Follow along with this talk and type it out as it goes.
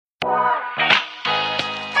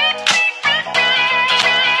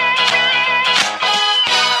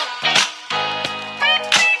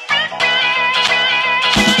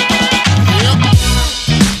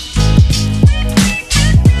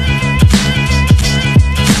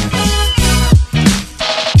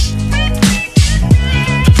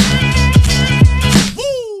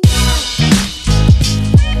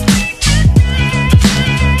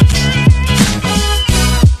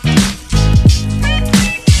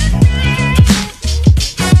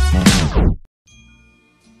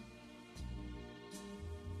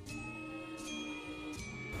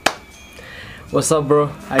What's up, bro?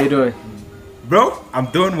 How you doing? Bro, I'm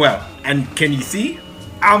doing well. And can you see?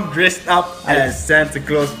 I'm dressed up as Santa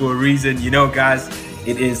Claus for a reason. You know, guys,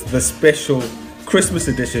 it is the special Christmas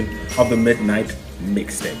edition of the Midnight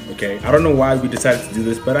Mixtape, okay? I don't know why we decided to do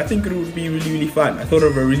this, but I think it would be really, really fun. I thought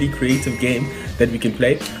of a really creative game that we can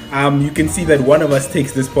play. You can see that one of us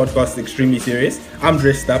takes this podcast extremely serious. I'm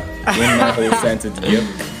dressed up in my whole Santa gear.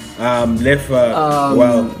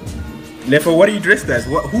 Lefa, what are you dressed as?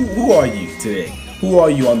 Who are you today? Who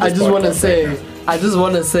are you on this podcast? I just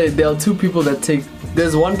want to say there are two people that take...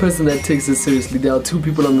 There's one person that takes it seriously. There are two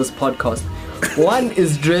people on this podcast. One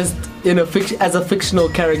is dressed as a fictional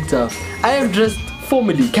character. I am dressed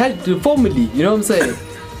formally, you know what I'm saying?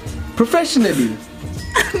 Professionally.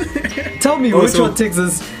 Tell me which one takes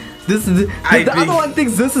this. The other one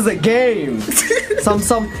thinks this is a game.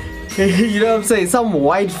 some you know what I'm saying? Some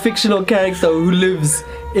white fictional character who lives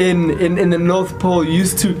in the North Pole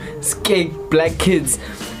used to skate black kids.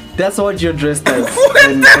 That's what you're dressed as.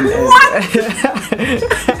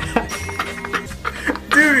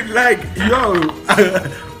 Dude, like, yo,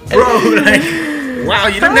 bro, like, wow,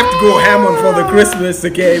 you didn't have to go ham on Father Christmas,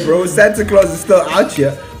 okay, bro? Santa Claus is still out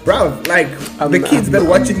here, bro. Like, the kids that are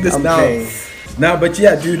watching this now. Nah, but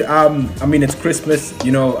yeah, dude, I mean, it's Christmas,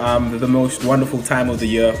 you know, the most wonderful time of the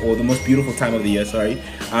year, or the most beautiful time of the year, sorry.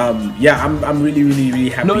 Yeah, I'm really, really, really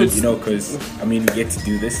happy, you know, because, I mean, we get to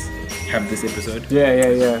do this, have this episode.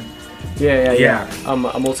 Yeah.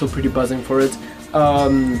 I'm also pretty buzzing for it.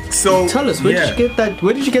 So tell us, where did you get that?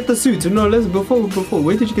 Where did you get the suit? No, before.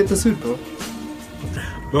 Where did you get the suit, bro?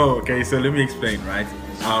 Oh, okay. So let me explain, right?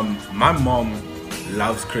 My mom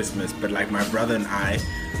loves Christmas, but like my brother and I,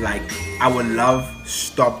 like our love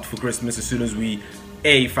stopped for Christmas as soon as we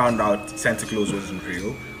found out Santa Claus wasn't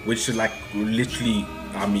real, which is like literally,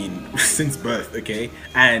 I mean, since birth, okay.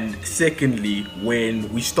 And secondly,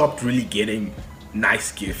 when we stopped really getting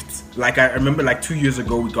nice gifts. Like I remember like 2 years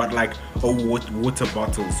ago we got like water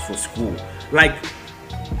bottles for school. Like,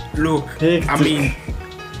 look, I mean,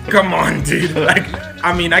 come on, dude. Like,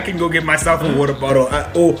 I mean, I can go get myself a water bottle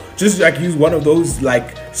or just like use one of those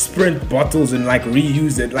like Sprint bottles and like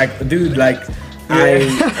reuse it. Like, dude, like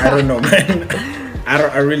I don't know, man.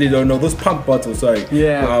 I really don't know. Those pump bottles, sorry.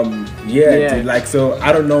 Yeah. Dude, like, so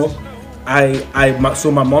I don't know.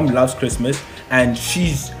 So my mom loves Christmas, and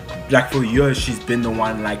she's like, for years she's been the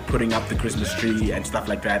one like putting up the Christmas tree and stuff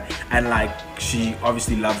like that, and like she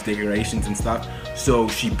obviously loves decorations and stuff, so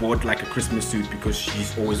she bought like a Christmas suit because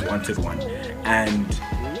she's always wanted one, and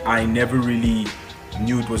I never really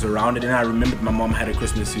knew it was around it. And I remembered my mom had a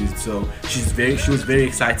Christmas suit, so she was very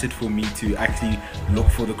excited for me to actually look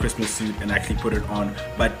for the Christmas suit and actually put it on.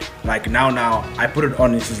 But like now I put it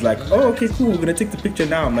on and she's like, oh, okay, cool, we're gonna take the picture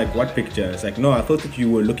now. I'm like, what picture? It's like, no, I thought that you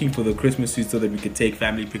were looking for the Christmas suit so that we could take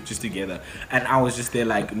family pictures together. And I was just there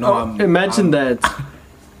like, no, I'm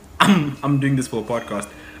doing this for a podcast.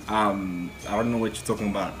 I don't know what you're talking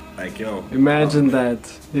about. Like, yo, imagine that.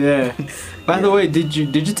 Yeah. By the way, did you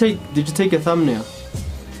take a thumbnail?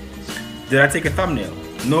 Did I take a thumbnail?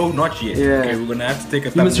 No, not yet. Yeah. Okay, we're gonna have to take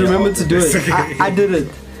a thumbnail. You must remember to do it. I did it.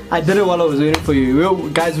 I did it while I was waiting for you.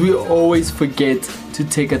 Guys, we always forget to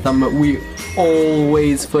take a thumbnail. We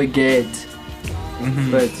always forget. Mm-hmm.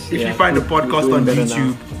 But if you find a podcast on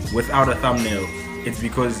YouTube without a thumbnail, it's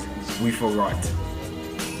because we forgot.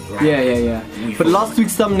 Like, yeah. But last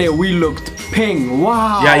week's thumbnail, we looked ping.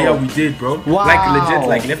 Wow. Yeah, we did, bro. Wow. Like legit,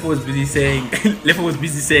 like Lefa was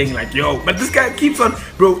busy saying, like, yo, but this guy keeps on,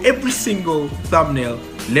 bro. Every single thumbnail,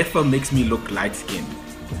 Lefa makes me look light skinned.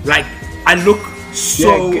 Like I look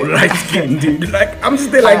so light skinned, dude. Like I'm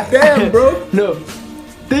just there, like, damn, bro. No.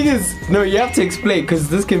 Thing is, no, you have to explain, because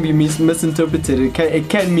this can be misinterpreted. It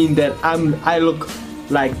can mean that I look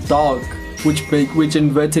like dark, which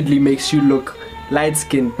invertedly makes you look light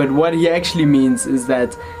skinned, but what he actually means is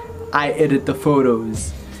that I edit the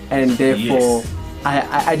photos, and therefore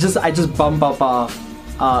I just bump up our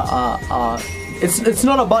it's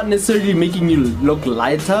not about necessarily making you look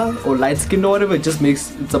lighter or light skinned or whatever.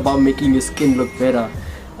 It's about making your skin look better,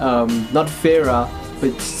 not fairer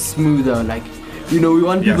but smoother. Like, you know, we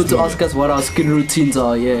want people to ask us what our skin routines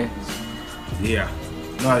are. No,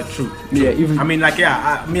 it's true. I mean, like,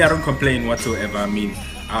 I don't complain whatsoever. I mean,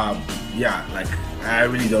 like, I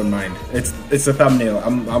really don't mind. It's a thumbnail.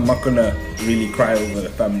 I'm not gonna really cry over the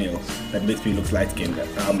thumbnail that makes me look light skinned.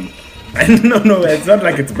 No, it's not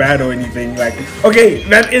like it's bad or anything. Like, okay,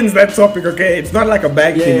 that ends that topic. Okay, it's not like a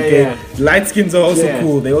bad thing. Okay, light skins are also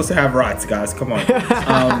cool. They also have rights, guys. Come on.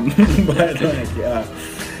 But like,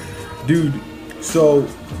 dude. So,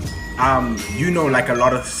 you know, like, a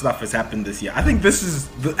lot of stuff has happened this year. I think this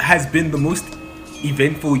has been the most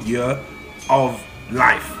eventful year of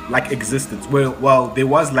life, like existence. Well, there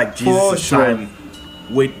was like Jesus' sure. time.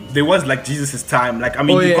 There was like Jesus' time. Like, I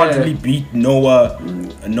mean, you yeah. can't really beat Noah's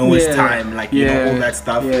Yeah. time, like, you know, all that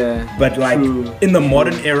stuff. Yeah. But like True. in the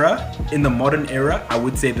modern era, I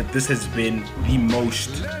would say that this has been the most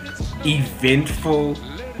eventful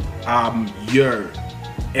year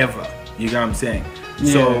ever. You know what I'm saying?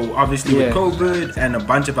 Yeah. So obviously with Yeah. COVID and a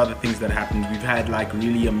bunch of other things that happened, we've had like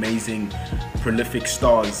really amazing, prolific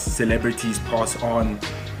stars, celebrities pass on.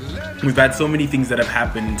 We've had so many things that have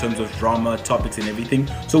happened in terms of drama, topics and everything.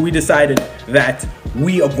 So we decided that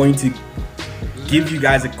we are going to give you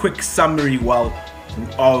guys a quick summary,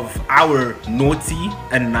 of our naughty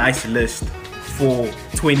and nice list for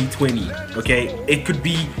 2020. Okay, it could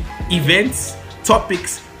be events,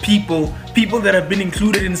 topics, people that have been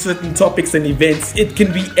included in certain topics and events. It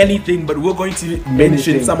can be anything, but we're going to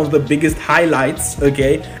mention some of the biggest highlights,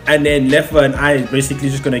 okay? And then Lefa and I are basically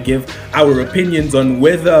just going to give our opinions on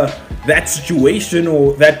whether that situation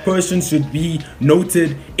or that person should be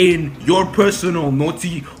noted in your personal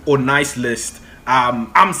naughty or nice list.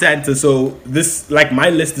 I'm Santa, so this, like, my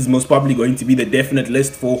list is most probably going to be the definite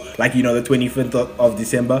list for, like, you know, the 25th of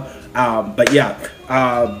December. But yeah,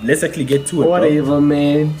 let's actually get to it. Whatever, bro.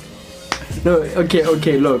 man. No,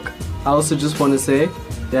 okay, look. I also just want to say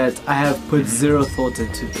that I have put zero thought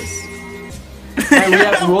into this. And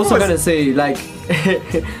we're also going to say, like,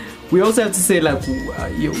 we also have to say, like,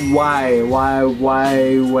 why,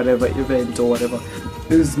 whatever event or whatever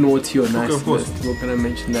is naughty or nice. Of course. We're going to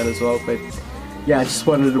mention that as well, but yeah, I just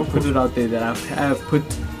wanted to put it out there that I have put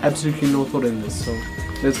absolutely no thought in this, so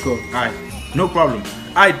let's go. Alright, no problem.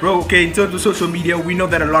 Alright, bro, okay, in terms of social media, we know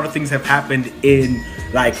that a lot of things have happened in,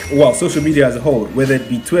 like, well, social media as a whole, whether it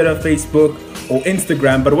be Twitter, Facebook, or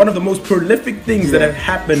Instagram, but one of the most prolific things that have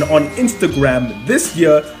happened on Instagram this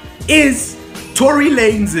year is Tory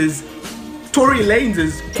Lanez's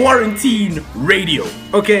Quarantine Radio.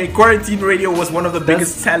 Okay, Quarantine Radio was one of the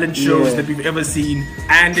biggest talent shows that we've ever seen,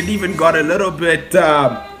 and it even got a little bit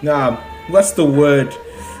what's the word,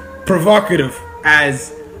 provocative,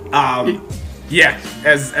 as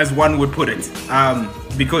as one would put it,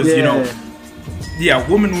 because you know,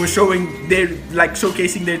 women were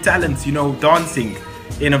showcasing their talents, you know, dancing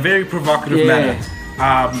in a very provocative manner,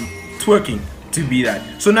 twerking to be that.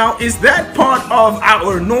 So now, is that part of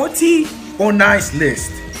our naughty or nice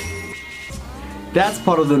list? That's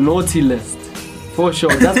part of the naughty list, for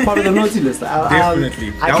sure. That's part of the naughty list.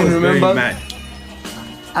 Definitely. I can remember.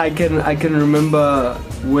 I can remember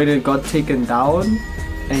when it got taken down,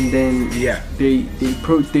 and then did he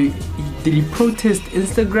protest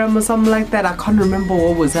Instagram or something like that? I can't remember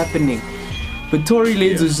what was happening, but Tory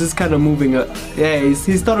Lanez was just kind of moving.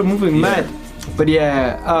 He started moving mad. But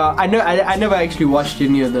I never actually watched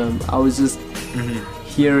any of them. I was just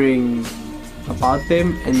hearing about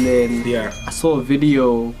them, and then I saw a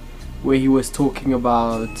video where he was talking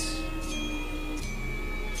about,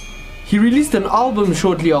 he released an album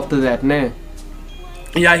shortly after that, nah?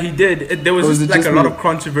 Yeah, he did. There was just like a lot of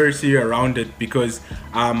controversy around it, because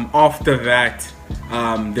after that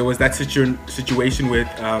there was that situation with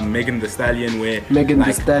Megan Thee Stallion, where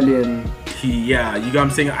Thee Stallion, you know what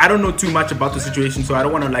I'm saying? I don't know too much about the situation, so I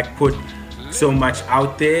don't want to like put so much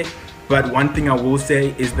out there. But one thing I will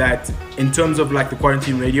say is that in terms of like the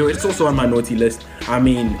Quarantine Radio, it's also on my naughty list. I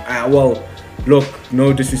mean, well, look,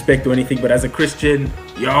 no disrespect or anything, but as a Christian,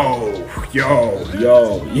 yo, you know what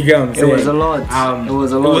I'm saying? It was a lot. It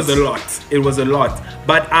was a lot.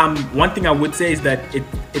 But one thing I would say is that it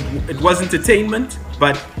was entertainment,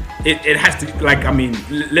 but it has to, like, I mean,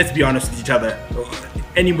 let's be honest with each other.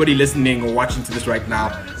 Anybody listening or watching to this right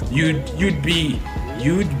now, you'd be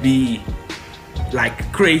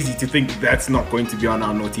like crazy to think that's not going to be on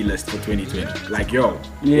our naughty list for 2020. Like,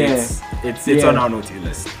 it's on our naughty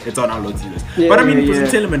list. It's on our naughty list. But I mean, it was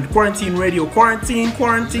entertainment. Quarantine Radio, quarantine.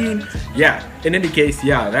 Yeah. In any case,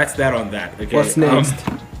 that's that on that. Okay. What's next?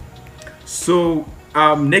 So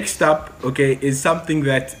next up, okay, is something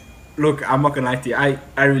that, look, I'm not gonna lie to you, I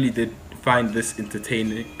really did find this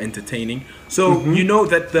entertaining. So you know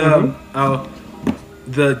that the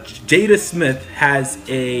Jada Smith has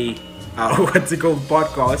a what's it called,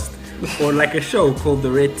 podcast, or like a show called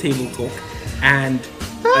The Red Table Talk, and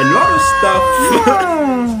a lot of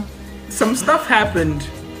stuff some stuff happened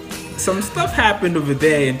over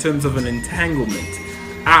there in terms of an entanglement.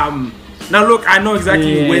 Now look, I know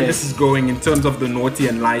exactly where this is going in terms of the naughty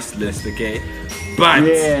and nice list, okay, but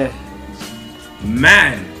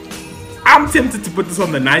man, I'm tempted to put this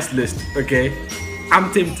on the nice list, okay?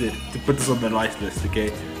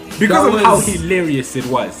 Because of how hilarious it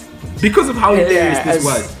was. Because of how hilarious this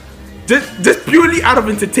was. just purely out of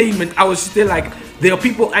entertainment, I was still like, there are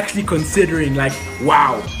people actually considering, like,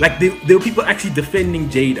 wow, like there were people actually defending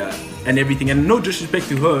Jada and everything, and no disrespect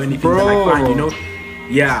to her or anything, but like, fine, you know,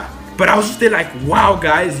 yeah. But I was still like, wow,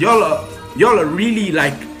 guys, y'all are really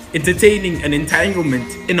like entertaining an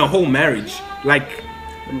entanglement in a whole marriage, like,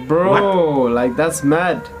 bro, what? Like that's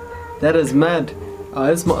mad. That is mad.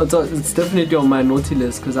 It's definitely on my naughty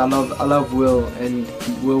list because I love Will, and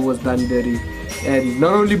Will was done dirty, and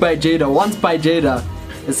not only by Jada, once by Jada,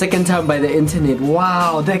 the second time by the internet.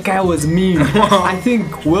 Wow, that guy was memed. I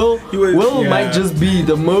think Will might just be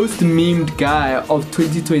the most memed guy of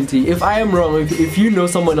 2020. If I am wrong, if you know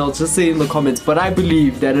someone else, just say in the comments. But I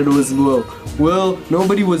believe that it was Will.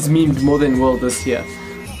 Nobody was memed more than Will this year.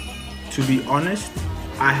 To be honest,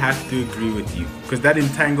 I have to agree with you, because that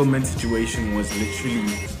entanglement situation was literally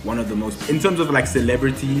one of the most, in terms of like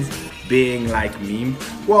celebrities being like meme.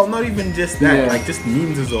 Well, not even just that, like just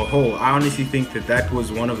memes as a whole. I honestly think that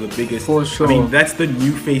was one of the biggest. For sure. I mean, that's the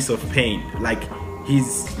new face of Pain. Like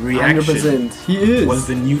his reaction 100%. Was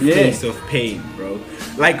the new face of Pain, bro.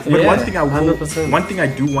 Like, but one thing I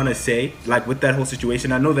do want to say, like with that whole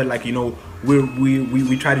situation, I know that like, you know,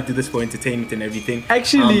 we try to do this for entertainment and everything.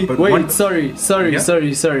 Actually, wait, sorry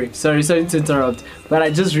to interrupt, but I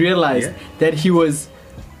just realized that he was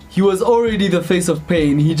already the face of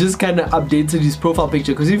Pain. He just kind of updated his profile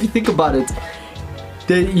picture, because if you think about it,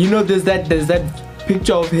 you know, there's that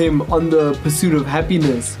picture of him on the Pursuit of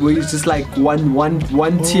Happiness where he's just like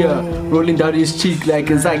one tear rolling down his cheek,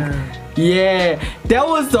 like it's like, yeah, that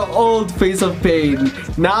was the old face of Pain.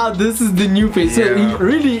 Now this is the new face. So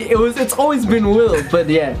it's always been Will. But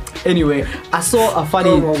yeah, anyway, I saw a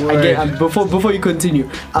funny again, before you continue,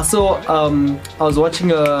 I saw I was watching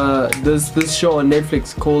this show on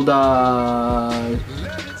Netflix called I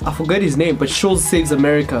forgot his name, but Schulz Saves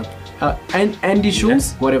America. Andy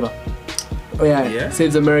Schulz, whatever. Oh yeah,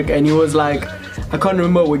 Saves America. And he was like, I can't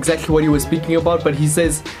remember exactly what he was speaking about, but he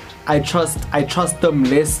says, I trust them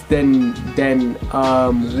less than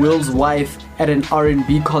Will's wife at an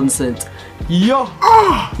R&B concert. Yo,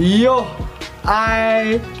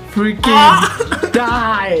 I freaking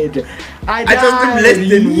died. I trust them less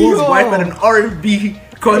than Will's wife at an R&B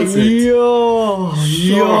concert. Yo,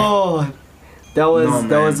 that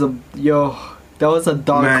was a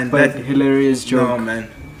dark but hilarious joke. No, man.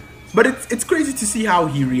 But it's crazy to see how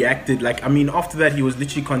he reacted. Like, I mean, after that, he was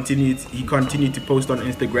literally continued to post on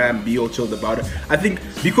Instagram, be all chilled about it. I think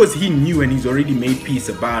because he knew and he's already made peace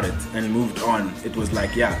about it and moved on, it was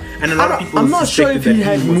like, yeah. And a lot of people I'm not sure if he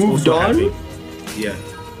had moved on. Yeah.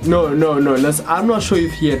 No. I'm not sure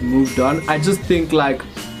if he had moved on. I just think like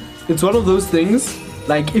it's one of those things.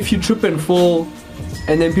 Like if you trip and fall,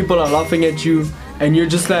 and then people are laughing at you, and you're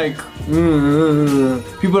just like,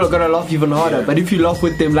 people are gonna laugh even harder. Yeah. But if you laugh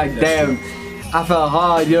with them, like, damn, I felt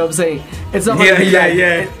hard, you know what I'm saying? It's not gonna be like,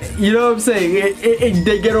 you know what I'm saying?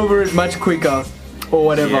 They get over it much quicker, or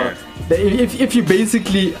whatever. Yeah. If you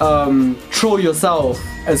basically troll yourself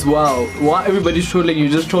as well, while everybody's trolling you,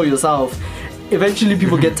 just troll yourself. Eventually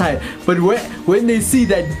people get tired. But when they see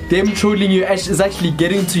that them trolling you is actually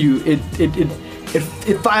getting to you,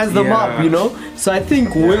 it fires them up, you know? So I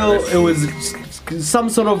think it was some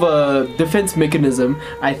sort of a defense mechanism.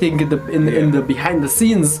 I think in the behind the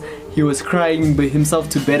scenes, he was crying himself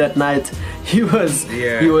to bed at night. He was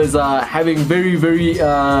having very, very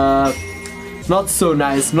not so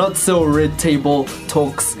nice, not so red table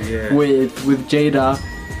talks with Jada,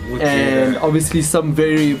 and obviously some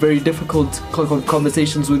very, very difficult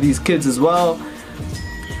conversations with these kids as well.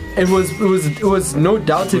 It was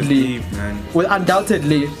undoubtedly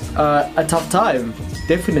a tough time,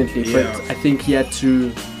 definitely. But I think he had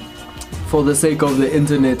to, for the sake of the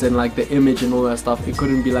internet and like the image and all that stuff, it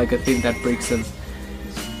couldn't be like a thing that breaks him.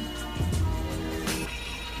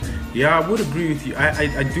 Yeah, I would agree with you.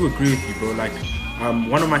 I do agree with you, bro. Like,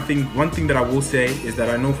 one thing that I will say is that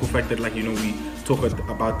I know for a fact that, like, you know, we talk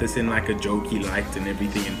about this in like a jokey light and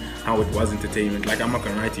everything, and how it was entertainment. Like, I'm not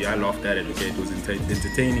gonna lie to you, I laughed at it. Okay, it was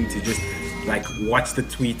entertaining to just like watch the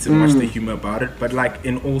tweets and watch the humor about it. But like,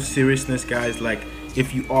 in all seriousness, guys, like,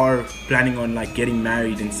 if you are planning on like getting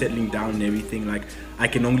married and settling down and everything, like, I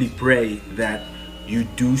can only pray that you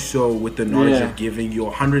do so with the knowledge of giving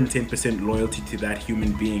your 110% loyalty to that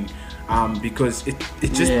human being, because it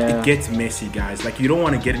gets messy, guys. Like, you don't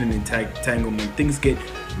want to get in an entanglement. Things get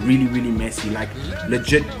really, really messy. Like,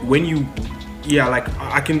 legit, when you like,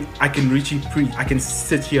 I can reach you I can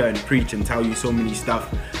sit here and preach and tell you so many stuff,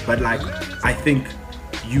 but like, I think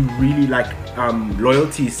you really, like,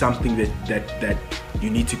 loyalty is something that you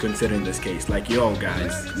need to consider in this case. Like, yo,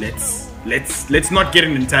 guys, let's not get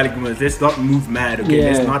in entanglements. Let's not move mad. Okay,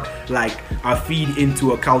 let's not like feed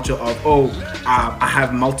into a culture of I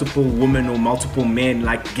have multiple women or multiple men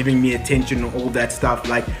like giving me attention and all that stuff.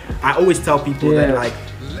 Like, I always tell people that like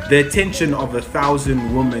the attention of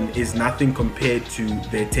 1,000 women is nothing compared to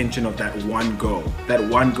the attention of that one girl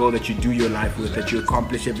that you do your life with, that you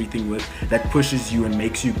accomplish everything with, that pushes you and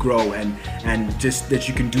makes you grow, and just that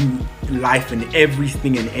you can do life and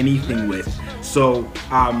everything and anything with. So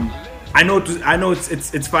I know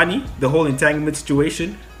it's funny, the whole entanglement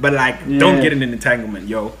situation, but like don't get in an entanglement,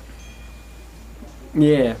 yo.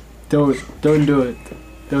 Yeah, don't do it.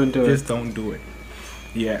 Just don't do it.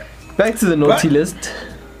 Yeah. Back to the naughty list.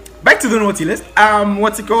 Back to the naughty list.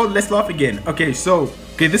 What's it called? Let's laugh again. Okay, so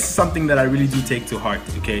this is something that I really do take to heart.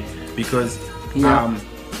 Okay, because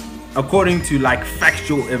according to like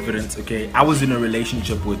factual evidence, okay, I was in a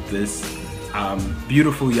relationship with this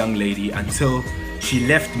beautiful young lady until she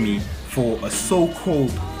left me for a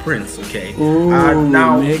so-called prince. Okay. Ooh,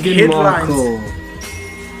 now Meghan Markle.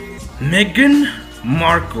 Meghan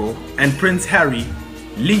Markle and Prince Harry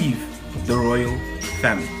leave the royal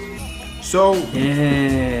family. So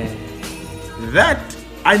that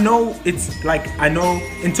I know, it's like, I know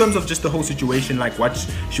in terms of just the whole situation, like what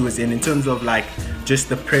she was in terms of like just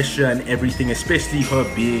the pressure and everything, especially her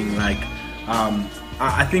being like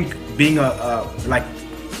I think being a like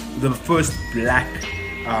the first black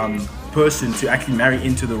person to actually marry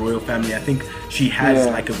into the royal family. I think she has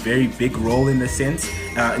like a very big role in the sense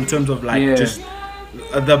in terms of like just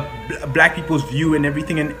the black people's view and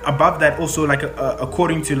everything. And above that also, like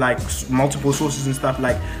according to like multiple sources and stuff,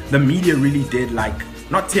 like the media really did like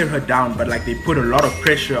not tear her down, but like they put a lot of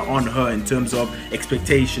pressure on her in terms of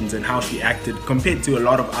expectations and how she acted compared to a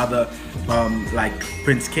lot of other like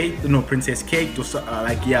Princess Kate or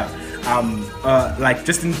like like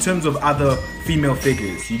just in terms of other female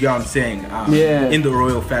figures, you get what I'm saying, in the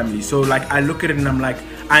royal family. So like I look at it and I'm like,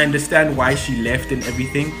 I understand why she left and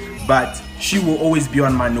everything, but she will always be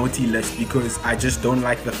on my naughty list because I just don't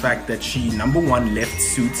like the fact that she, number one, left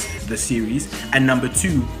Suits, the series, and number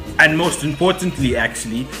two, and most importantly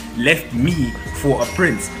actually, left me for a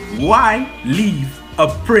prince. Why leave a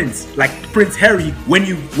prince like Prince Harry when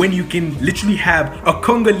you can literally have a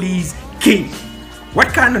Congolese king? What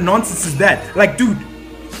kind of nonsense is that? Like, dude,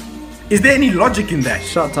 is there any logic in that?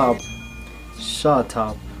 Shut up.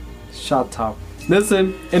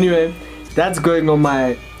 Listen, anyway, that's going on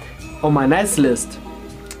my nice list.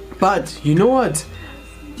 But you know what?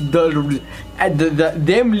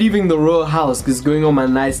 Them leaving the royal house is going on my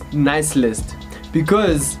nice list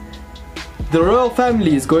because the royal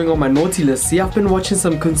family is going on my naughty list. See, I've been watching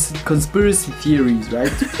some conspiracy theories,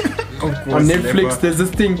 right? On Netflix, there's this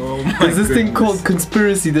thing. There's this thing called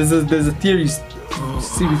Conspiracy. There's a theory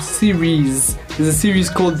series. There's a series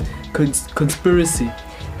called Conspiracy,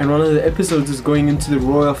 and one of the episodes is going into the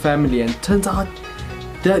royal family, and it turns out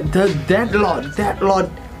that lot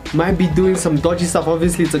might be doing some dodgy stuff.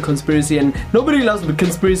 Obviously, it's a conspiracy, and nobody loves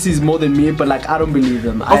conspiracies more than me. But like, I don't believe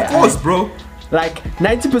them. Of course, bro. Like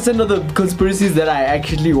 90% of the conspiracies that I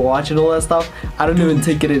actually watch and all that stuff, I don't even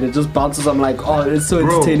take it in. It just bounces. I'm like, oh, it's so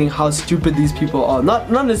entertaining how stupid these people are. Not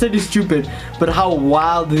necessarily stupid, but how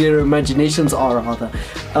wild their imaginations are, rather.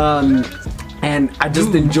 And I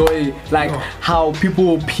just enjoy like how people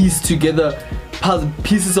will piece together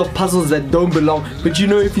pieces of puzzles that don't belong. But you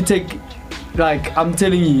know, if you take, like, I'm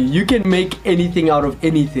telling you, you can make anything out of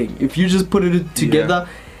anything. If you just put it together,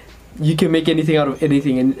 you can make anything out of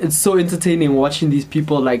anything. And it's so entertaining watching these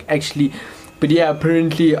people like actually. But yeah,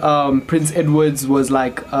 apparently Prince Edward was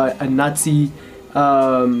like a Nazi,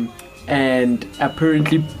 and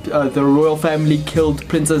apparently the royal family killed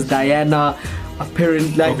Princess Diana.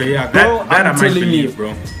 Apparently, like, that I might believe,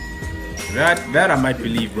 bro. That I might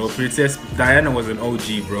believe, bro. Princess Diana was an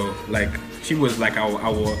OG, bro. Like, she was like our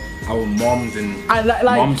moms and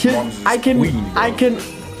moms' queen, bro. I can.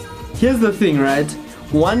 Here's the thing, right?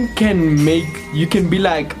 One can you can be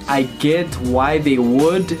like, I get why they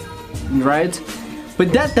would, right?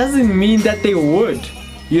 But that doesn't mean that they would.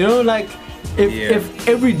 You know, like, if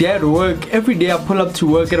every day at work, every day I pull up to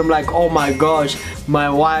work and I'm like, oh my gosh, my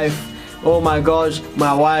wife,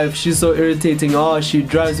 she's so irritating. Oh, she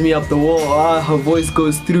drives me up the wall. Oh, her voice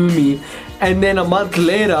goes through me. And then a month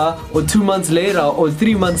later, or 2 months later, or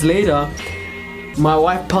 3 months later, my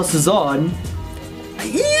wife passes on.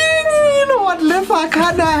 You know what, Lefa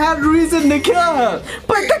kinda had reason to kill her.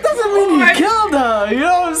 But that doesn't mean he killed her. You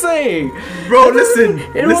know what I'm saying? Bro, listen.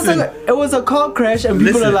 It was a car crash, and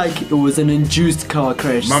people are like, it was an induced car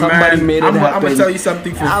crash. Somebody made it happen. I'm gonna tell you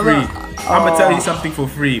something for free. I'm gonna tell you something for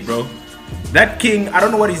free, bro. that king, I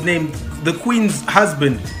don't know what his name, the queen's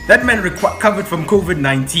husband, that man recovered from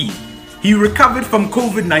COVID-19. He recovered from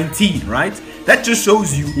COVID-19, right? That just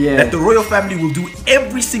shows you that the royal family will do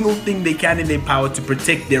every single thing they can in their power to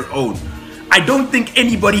protect their own. I don't think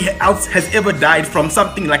anybody else has ever died from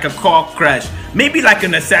something like a car crash. Maybe like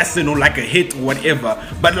an assassin or like a hit or whatever.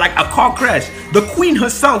 But like a car crash, the queen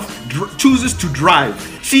herself chooses to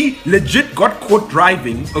drive. She legit got caught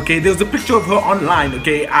driving. Okay, there's a picture of her online.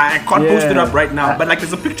 Okay, I can't post it up right now. But like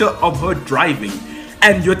there's a picture of her driving.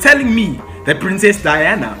 And you're telling me that Princess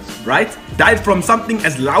Diana, right, died from something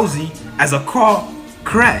as lousy as a car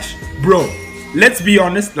crash. Bro, let's be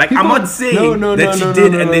honest. Like, I'm not saying that she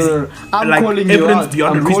did, and there's like evidence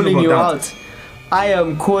beyond a reasonable doubt. I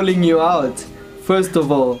am calling you out. First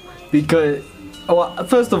of all, because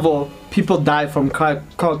people die from car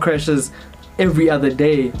crashes every other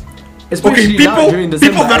day. Especially now during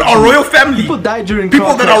December. People that are royal family. People die during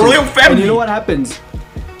people that are royal family. And you know what happens?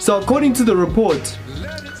 So according to the report,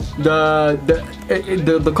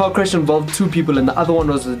 the car crash involved 2 people, and the other one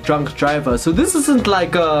was a drunk driver. So this isn't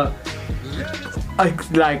like I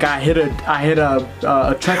hit a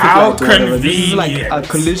traffic light. Convenient. This is like a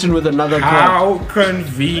collision with another car. How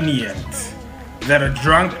convenient that a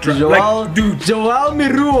drunk driver, Joao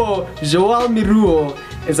Miruo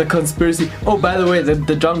is a conspiracy. Oh, by the way,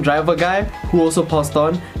 the drunk driver guy who also passed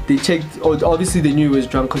on, they checked. Obviously they knew he was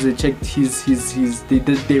drunk because they checked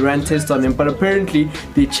they ran tests on him. But apparently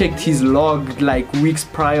they checked his log like weeks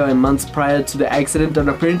prior and months prior to the accident, and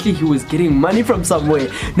apparently he was getting money from somewhere.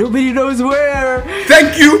 Nobody knows where.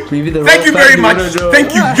 Thank you. Thank you very much.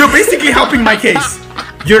 Thank you. You're basically helping my case.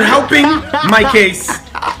 You're helping my case.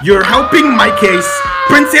 You're helping my case.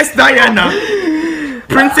 Princess Diana.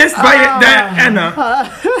 Princess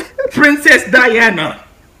Diana.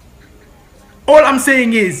 All I'm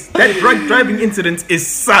saying is that drunk driving incident is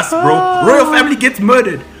sus, bro. Royal family gets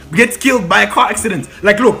murdered, gets killed by a car accident.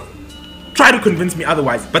 Like, look, try to convince me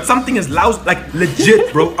otherwise. But something is loud, like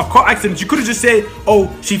legit, bro. A car accident. You could have just said, oh,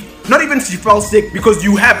 she fell sick, because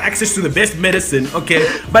you have access to the best medicine, okay?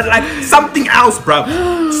 But like something else, bro.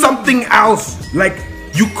 Something else. Like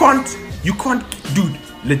you can't, dude.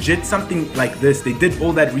 Legit, something like this, they did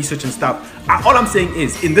all that research and stuff. All I'm saying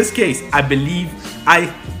is, in this case, I believe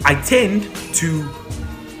I tend to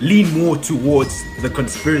lean more towards the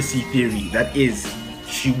conspiracy theory that is,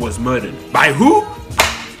 she was murdered. By who?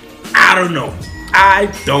 I don't know. I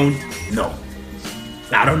don't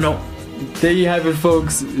know. There you have it,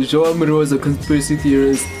 folks. Joao Miruo is a conspiracy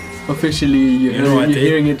theorist. Officially, you're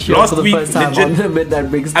hearing it here for the first time on the Midnight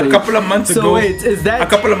Mixtape. A couple of months ago,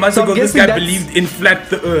 this guy believed in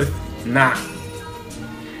flat the earth. Nah.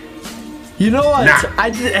 You know what? Nah.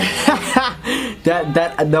 I did.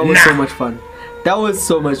 that was so much fun. That was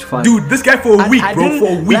so much fun. Dude, this guy for a week, bro.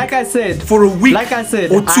 For a week. Like I said, for a week. Like I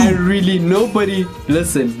said, or 2. Nobody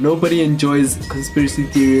enjoys conspiracy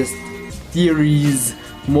theories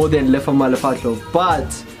more than Lefa Malefatlo.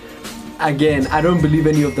 But again, I don't believe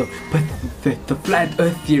any of them. But the flat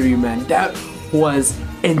earth theory, man, that was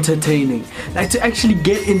entertaining. Like, to actually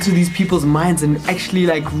get into these people's minds and actually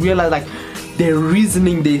like realize like their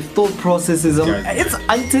reasoning, their thought processes. It's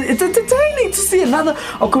entertaining to see a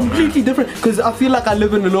completely different. Because I feel like I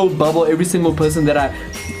live in a little bubble. Every single person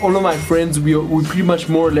all of my friends, we pretty much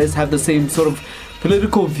more or less have the same sort of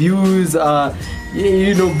political views,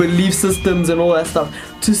 belief systems and all that stuff.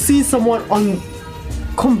 To see someone on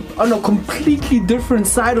a completely different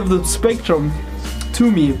side of the spectrum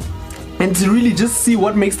to me, and to really just see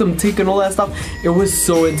what makes them tick and all that stuff, it was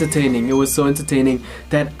so entertaining. It was so entertaining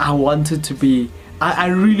that I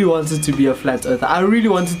really wanted to be a flat earther. I really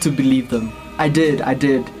wanted to believe them. I did.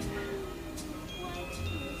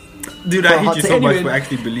 Dude, I hate you so much for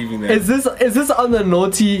actually believing that. Is this on the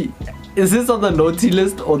naughty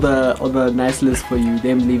list or the nice list for you?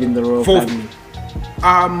 Them leaving the royal family.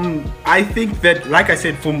 I think that, like I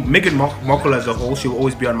said, for Meghan Markle as a whole, she'll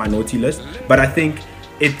always be on my naughty list. But I think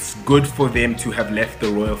it's good for them to have left the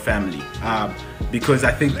royal family, because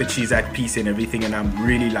I think that she's at peace and everything. And I'm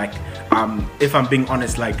really like, if I'm being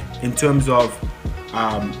honest, like in terms of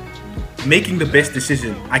making the best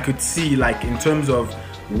decision, I could see, like, in terms of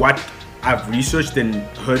what I've researched and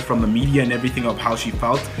heard from the media and everything of how she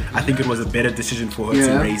felt, I think it was a better decision for her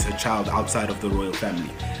to raise her child outside of the royal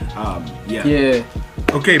family.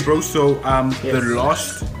 Okay, bro, so the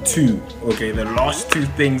last two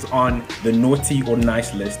things on the naughty or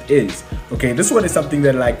nice list is, okay, this one is something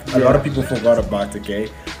that like a lot of people forgot about, okay?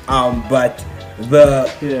 But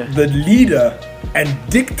the leader and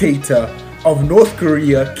dictator of North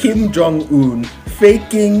Korea, Kim Jong-un,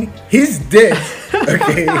 faking his death,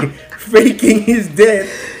 okay? Faking his death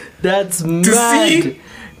That's to mad. see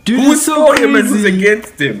Dude, who's it's so for him and who's crazy.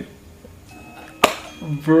 against him.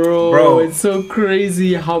 Bro, it's so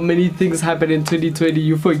crazy how many things happen in 2020.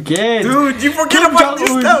 You forget. Dude, you forget Kim about this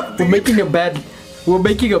Jong-un, stuff. We're dude.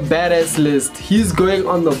 making a badass list. He's going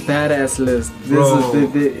on the badass list. Bro.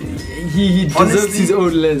 He deserves Honestly- his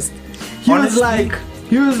own list. He honestly-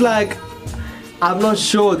 was like, I'm not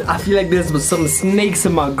sure. I feel like there's some snakes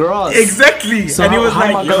in my grass. Exactly. So and he was how like,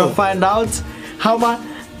 am I yo, gonna find out? How am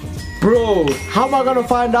I gonna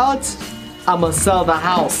find out? I'ma sell the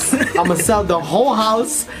house. I'ma sell the whole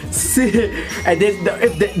house. And then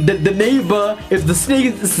if the neighbor, if the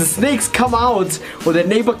snakes come out, or the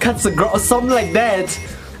neighbor cuts the grass or something like that,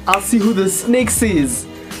 I'll see who the snakes is.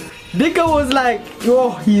 Nigga was like, yo,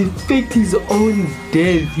 he faked his own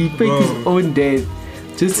death. He faked his own death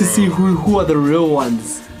just to see who are the real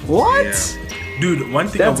ones. What? Yeah. Dude, one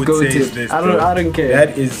thing That's I would say is goated. this. I don't care.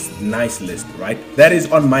 That is nice list, right? That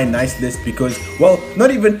is on my nice list because, well, not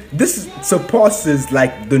even this surpasses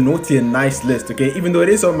like the naughty and nice list, okay? Even though it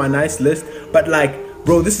is on my nice list, but like,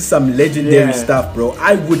 bro, this is some legendary stuff, bro.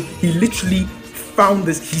 He literally found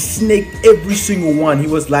this. He snaked every single one. He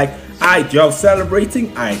was like, "Alright, y'all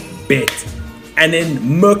celebrating? I bet." And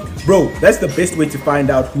then bro, that's the best way to find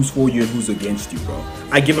out who's for you and who's against you, bro.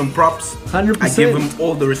 I give him props. 100%. I give him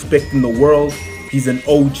all the respect in the world. He's an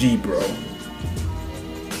OG, bro.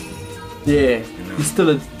 Yeah, he's still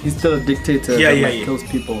a dictator Yeah, that yeah, like, yeah. kills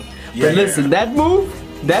people. Yeah, but listen, that move,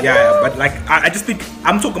 Yeah, but like I just think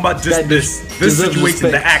I'm talking about just That this deserves situation,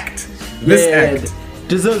 respect. the act, this act.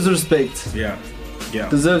 deserves respect. Yeah, yeah,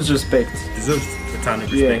 Deserves respect. deserves a ton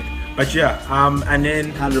of respect. But yeah, and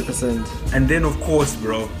then 100%. and then of course,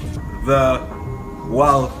 bro,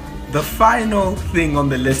 the final thing on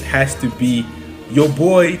the list has to be your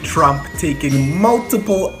boy Trump taking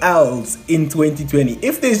multiple L's in 2020.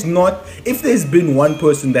 If there's been one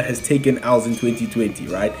person that has taken L's in 2020,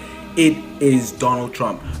 right, it is Donald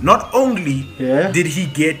Trump. Not only did he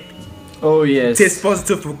get Oh yes. test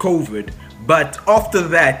positive for COVID, but after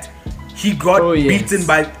that, he got beaten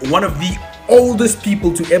by one of the oldest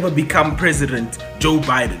people to ever become president, Joe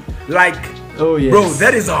Biden. Like, Oh yes. bro,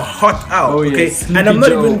 that is a hot out, Oh, okay? yes. And I'm not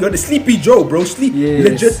Sleepy even Joe. gonna Sleepy Joe, bro.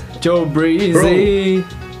 Legit. Joe Breezy.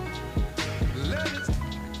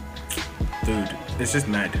 Dude, it's just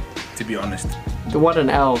mad, to be honest. What an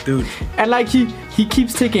L. Dude. And like he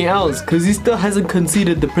keeps taking L's because he still hasn't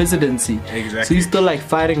conceded the presidency. Exactly. So he's still like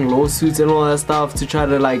fighting lawsuits and all that stuff to try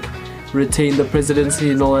to like retain the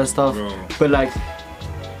presidency and all that stuff. Bro. But like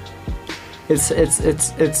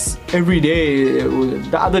it's every day.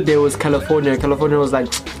 The other day was California. California was like,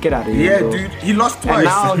 get out of here. Yeah, bro. dude, he lost twice. And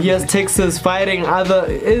now he has Texas fighting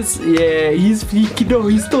he's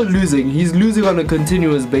still losing. He's losing on a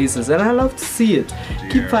continuous basis, and I love to see it.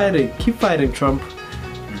 Keep fighting, Trump.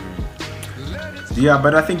 Yeah,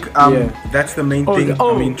 but I think that's the main thing.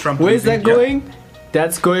 I mean, Trump. Where's losing, that going?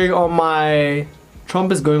 That's going on my.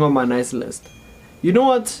 Trump is going on my nice list. You know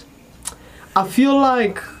what? I feel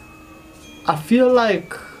like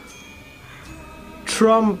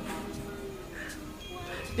Trump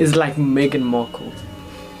is like Meghan Markle.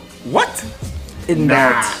 What? In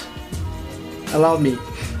that. Allow me.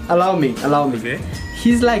 Okay.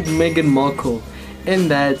 He's like Meghan Markle in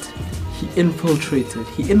that he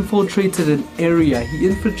infiltrated an area, he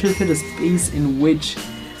infiltrated a space in which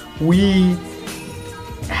we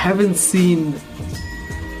haven't seen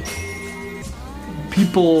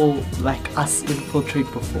people like us infiltrate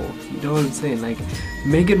before. You know what I'm saying? Like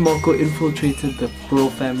Meghan Markle infiltrated the royal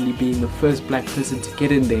family, being the first black person to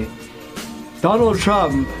get in there. Donald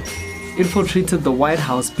Trump infiltrated the White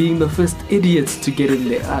House, being the first idiots to get in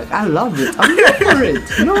there. I love it. I'm here for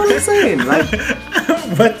it. You know what I'm saying? Like,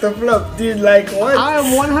 what the flop, dude? Like what? I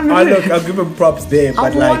am 100. Oh, look, I'll give him props there,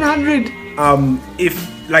 but I'm like 100.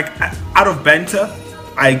 if like out of banter,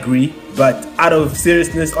 I agree. But out of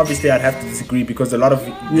seriousness, obviously I'd have to disagree because a lot of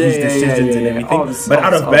his decisions and everything. But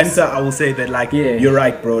out of banter, I will say that like you're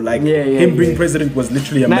right, bro. Like him being president was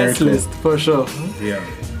literally a nice miracle. list for sure. Yeah.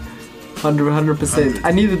 100%.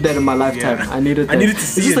 I needed that in my lifetime. Yeah. I needed that. I needed to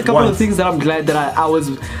see it's just it a couple once. of things that I'm glad that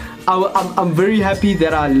I'm very happy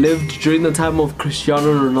that I lived during the time of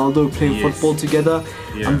Cristiano Ronaldo playing football together.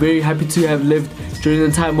 Yeah. I'm very happy to have lived during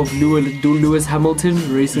the time of Lewis Hamilton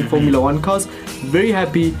racing Formula 1 cars. Very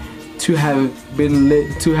happy to have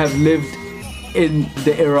lived in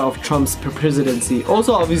the era of Trump's presidency.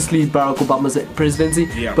 Also, obviously, Barack Obama's presidency.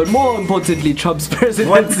 Yeah. But more importantly, Trump's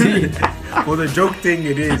presidency. For the joke thing,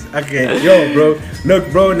 it is. Okay, yo, bro. Look,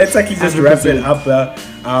 bro, let's actually just wrap it up.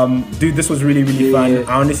 Dude, this was really, really fun. Yeah.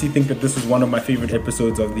 I honestly think that this was one of my favorite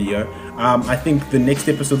episodes of the year. I think the next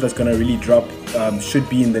episode that's gonna really drop should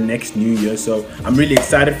be in the next new year. So I'm really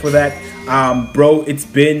excited for that. Bro, it's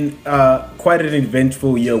been quite an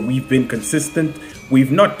eventful year. We've been consistent.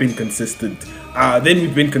 We've not been consistent. Then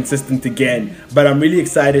we've been consistent again. But I'm really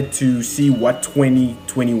excited to see what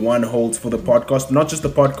 2021 holds for the podcast. Not just the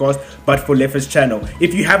podcast, but for Lefa's channel.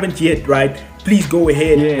 If you haven't yet, right, please go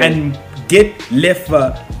ahead and get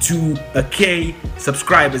Lefa to a K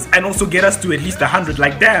subscribers. And also get us to at least 100.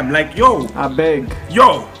 Like, damn, like, yo. I beg.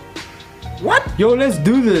 Yo. What? Yo, let's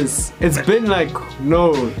do this. It's been like,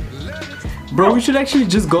 no. Bro, we should actually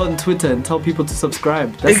just go on Twitter and tell people to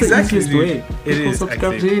subscribe. That's Exactly, the easiest dude. way. It People is,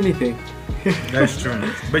 subscribe actually. to anything. That's true.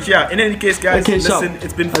 But yeah, in any case, guys, Okay, listen, Shop.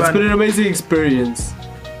 it's been It's fun. been an amazing experience.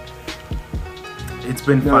 It's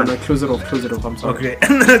been No, fun. no, close it off. I'm sorry. Okay,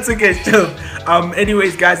 that's okay, still.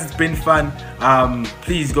 Anyways, guys, it's been fun.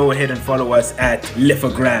 Please go ahead and follow us at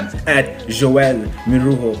Lefagram, at Joel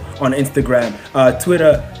Miruho on Instagram,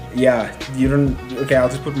 Twitter. Yeah, you don't. Okay, I'll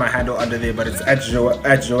just put my handle under there, but it's at Joel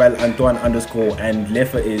Antoine _ and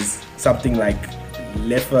Lefa is something like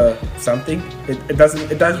Lefa something. It doesn't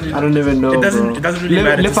really. I don't even know. It doesn't. Bro. It doesn't really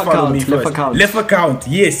matter. Just follow me first. Lefa account.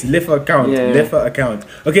 Yes, Lefa account. Yeah. Lefa account.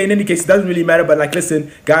 Okay. In any case, it doesn't really matter. But like,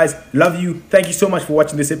 listen, guys, love you. Thank you so much for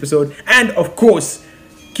watching this episode, and of course,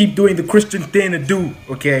 keep doing the Christian thing to do.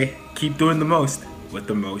 Okay, keep doing the most with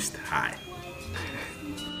the Most High.